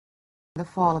the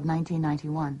fall of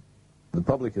 1991. The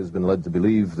public has been led to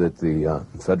believe that the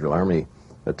Federal Army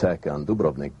attack on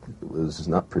Dubrovnik was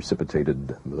not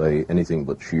precipitated by anything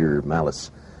but sheer malice.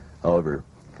 However,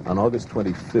 on August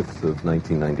 25th of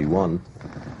 1991,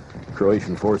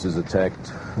 Croatian forces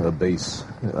attacked a base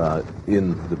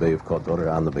in the Bay of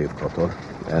Kotor, on the Bay of Kotor,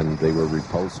 and they were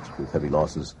repulsed with heavy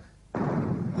losses.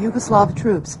 Yugoslav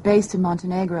troops based in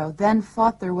Montenegro then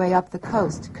fought their way up the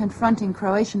coast, confronting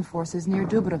Croatian forces near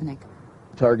Dubrovnik.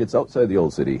 Targets outside the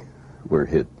old city were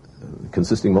hit,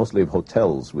 consisting mostly of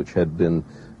hotels which had been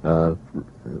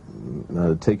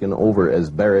taken over as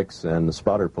barracks and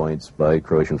spotter points by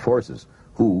Croatian forces,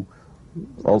 who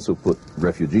also put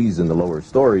refugees in the lower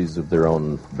stories of their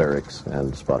own barracks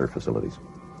and spotter facilities.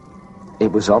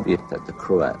 It was obvious that the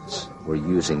Croats were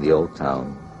using the old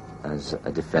town as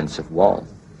a defensive wall.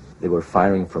 They were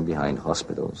firing from behind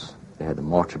hospitals. They had a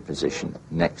mortar position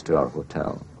next to our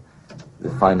hotel.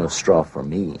 The final straw for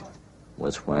me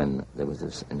was when there was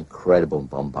this incredible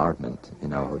bombardment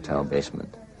in our hotel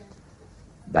basement.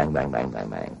 Bang, bang, bang, bang,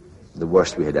 bang. The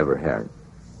worst we had ever heard.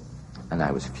 And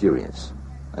I was furious,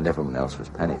 and everyone else was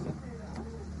panicking.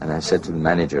 And I said to the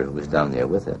manager who was down there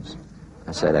with us,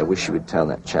 I said, I wish you would tell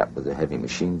that chap with the heavy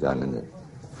machine gun in the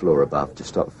floor above to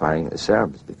stop firing at the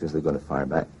Serbs, because they're going to fire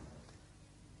back.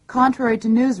 Contrary to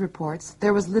news reports,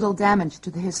 there was little damage to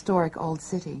the historic old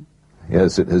city.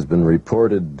 Yes, it has been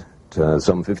reported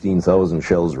some 15,000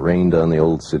 shells rained on the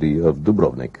old city of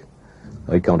Dubrovnik.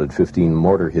 I counted 15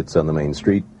 mortar hits on the main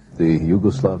street. The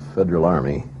Yugoslav Federal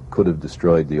Army could have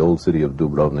destroyed the old city of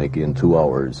Dubrovnik in 2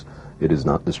 hours. It is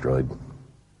not destroyed.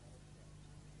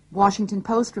 Washington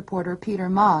Post reporter Peter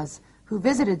Maas, who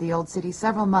visited the old city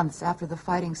several months after the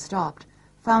fighting stopped,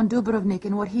 found Dubrovnik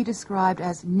in what he described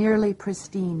as nearly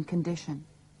pristine condition.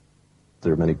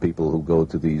 There are many people who go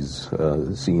to these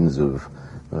scenes of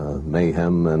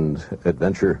mayhem and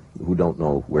adventure who don't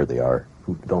know where they are,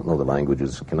 who don't know the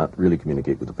languages, cannot really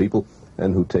communicate with the people,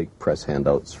 and who take press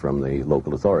handouts from the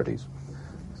local authorities.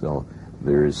 So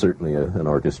there is certainly an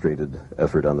orchestrated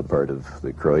effort on the part of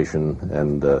the Croatian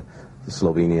and the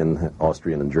Slovenian,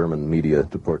 Austrian, and German media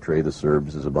to portray the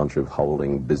Serbs as a bunch of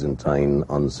howling, Byzantine,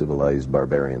 uncivilized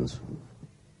barbarians.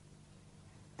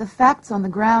 The facts on the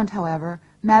ground, however,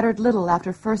 mattered little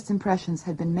after first impressions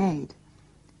had been made.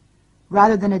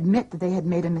 Rather than admit that they had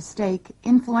made a mistake,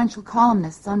 influential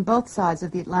columnists on both sides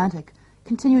of the Atlantic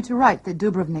continued to write that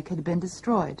Dubrovnik had been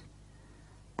destroyed.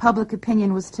 Public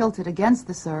opinion was tilted against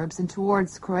the Serbs and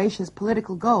towards Croatia's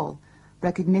political goal,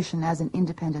 recognition as an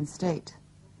independent state.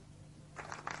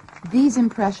 These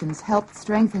impressions helped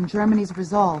strengthen Germany's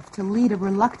resolve to lead a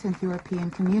reluctant European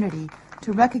community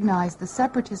to recognize the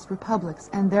separatist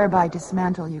republics and thereby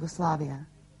dismantle Yugoslavia.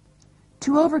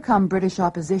 To overcome British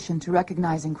opposition to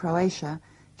recognizing Croatia,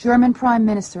 German Prime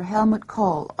Minister Helmut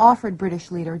Kohl offered British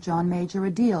leader John Major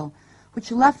a deal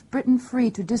which left Britain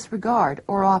free to disregard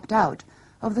or opt out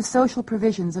of the social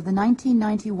provisions of the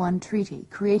 1991 treaty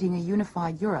creating a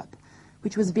unified Europe,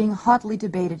 which was being hotly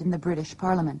debated in the British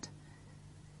Parliament.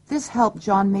 This helped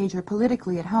John Major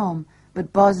politically at home,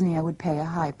 but Bosnia would pay a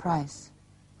high price.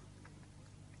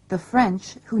 The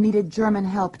French, who needed German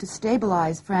help to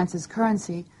stabilize France's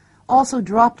currency, also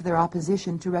dropped their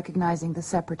opposition to recognizing the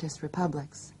separatist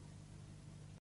republics.